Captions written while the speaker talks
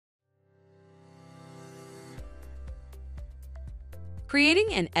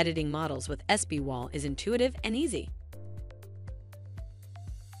Creating and editing models with spWall is intuitive and easy.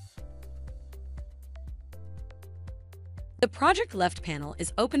 The project left panel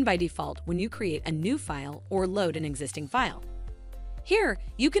is open by default when you create a new file or load an existing file. Here,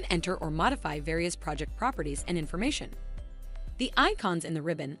 you can enter or modify various project properties and information. The icons in the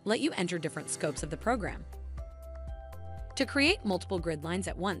ribbon let you enter different scopes of the program. To create multiple grid lines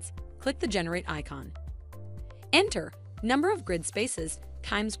at once, click the Generate icon. Enter number of grid spaces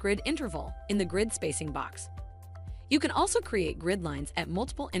times grid interval in the grid spacing box. You can also create grid lines at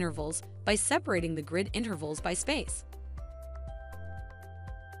multiple intervals by separating the grid intervals by space.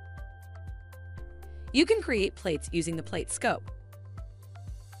 You can create plates using the plate scope.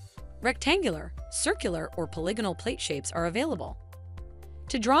 Rectangular, circular, or polygonal plate shapes are available.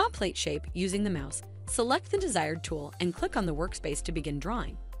 To draw a plate shape using the mouse, select the desired tool and click on the workspace to begin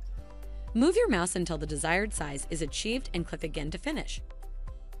drawing. Move your mouse until the desired size is achieved and click again to finish.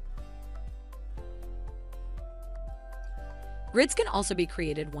 Grids can also be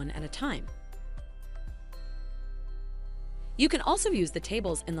created one at a time. You can also use the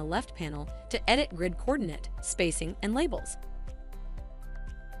tables in the left panel to edit grid coordinate, spacing, and labels.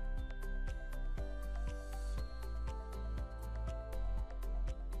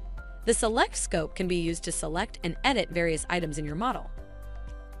 The Select scope can be used to select and edit various items in your model.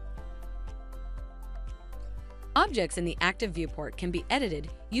 Objects in the active viewport can be edited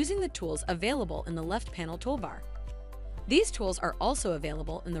using the tools available in the left panel toolbar. These tools are also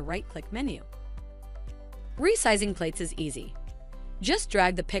available in the right-click menu. Resizing plates is easy. Just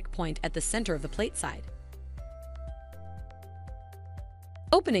drag the pick point at the center of the plate side.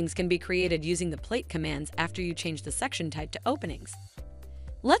 Openings can be created using the plate commands after you change the section type to openings.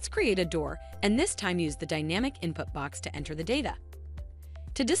 Let's create a door, and this time use the dynamic input box to enter the data.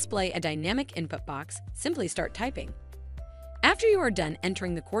 To display a dynamic input box, simply start typing. After you are done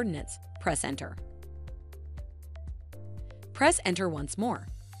entering the coordinates, press Enter. Press Enter once more.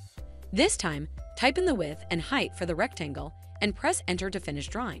 This time, type in the width and height for the rectangle and press Enter to finish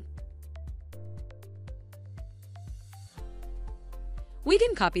drawing. We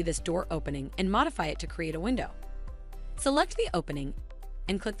can copy this door opening and modify it to create a window. Select the opening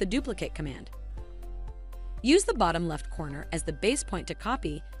and click the Duplicate command. Use the bottom left corner as the base point to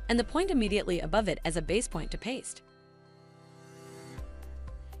copy and the point immediately above it as a base point to paste.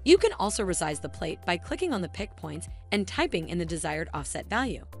 You can also resize the plate by clicking on the pick points and typing in the desired offset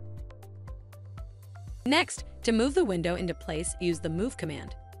value. Next, to move the window into place, use the Move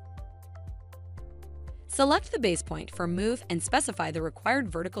command. Select the base point for Move and specify the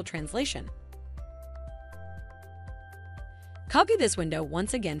required vertical translation. Copy this window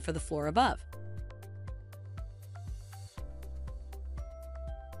once again for the floor above.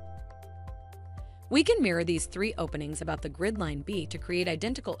 We can mirror these three openings about the grid line B to create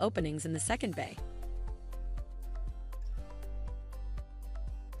identical openings in the second bay.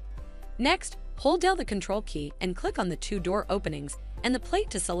 Next, hold down the Control key and click on the two door openings and the plate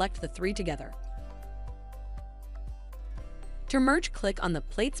to select the three together. To merge, click on the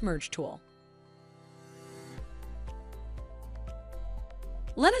Plates Merge tool.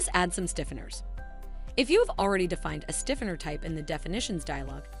 Let us add some stiffeners. If you have already defined a stiffener type in the Definitions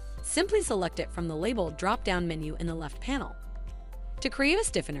dialog, simply select it from the Label drop-down menu in the left panel. To create a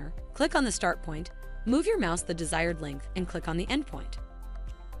stiffener, click on the start point, move your mouse the desired length, and click on the end point.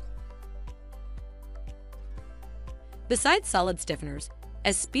 Besides solid stiffeners,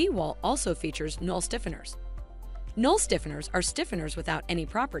 spWall also features null stiffeners. Null stiffeners are stiffeners without any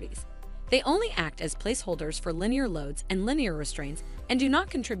properties. They only act as placeholders for linear loads and linear restraints and do not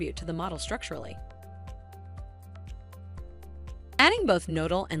contribute to the model structurally. Adding both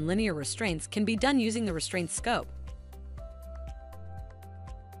nodal and linear restraints can be done using the Restraints scope.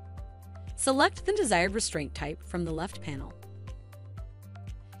 Select the desired restraint type from the left panel.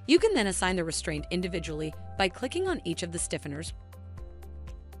 You can then assign the restraint individually by clicking on each of the stiffeners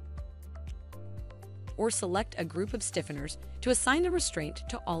or select a group of stiffeners to assign a restraint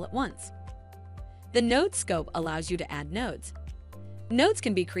to all at once. The Node scope allows you to add nodes. Nodes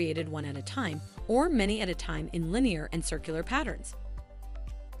can be created one at a time or many at a time in linear and circular patterns.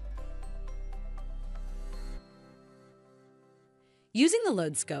 Using the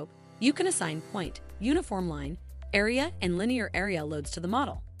Load scope, you can assign point, uniform line, area, and linear area loads to the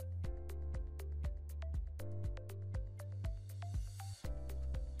model.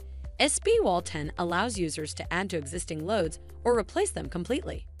 spWall 10 allows users to add to existing loads or replace them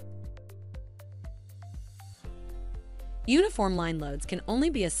completely. Uniform line loads can only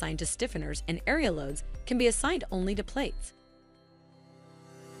be assigned to stiffeners, and area loads can be assigned only to plates.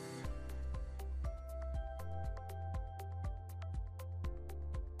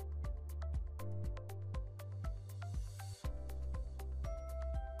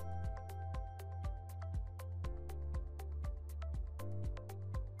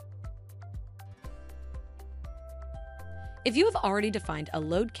 If you have already defined a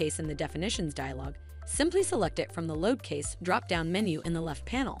load case in the Definitions dialog, simply select it from the Load Case drop-down menu in the left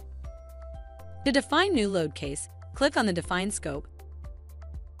panel. To define new load case, click on the Define Scope,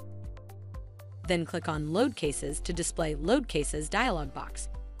 then click on Load Cases to display Load Cases dialog box.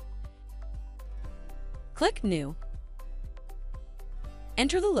 Click New,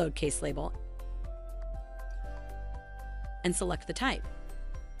 enter the load case label, and select the type.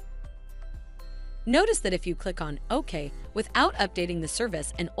 Notice that if you click on OK without updating the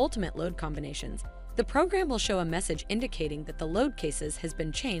service and ultimate load combinations, the program will show a message indicating that the load cases has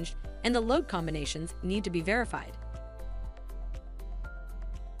been changed and the load combinations need to be verified.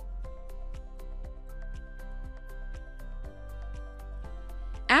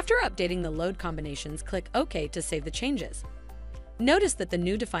 After updating the load combinations, click OK to save the changes. Notice that the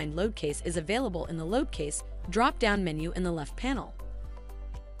new defined load case is available in the Load Case drop-down menu in the left panel.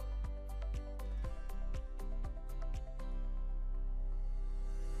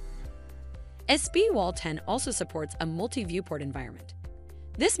 spWall 10 also supports a multi-viewport environment.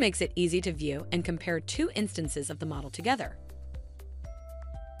 This makes it easy to view and compare two instances of the model together.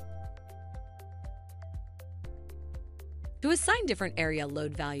 To assign different area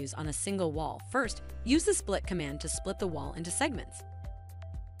load values on a single wall, first, use the split command to split the wall into segments.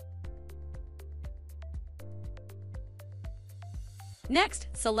 Next,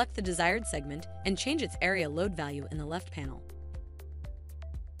 select the desired segment and change its area load value in the left panel.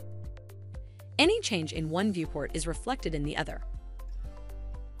 Any change in one viewport is reflected in the other.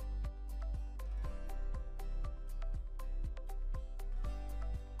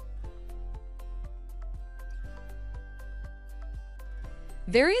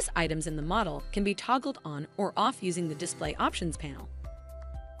 Various items in the model can be toggled on or off using the Display Options panel.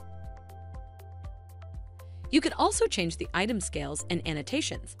 You can also change the item scales and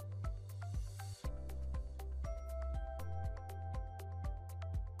annotations.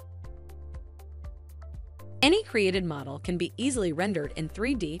 Any created model can be easily rendered in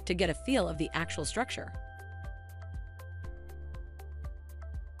 3D to get a feel of the actual structure.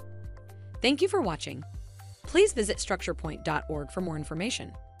 Thank you for watching. Please visit StructurePoint.org for more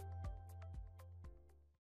information.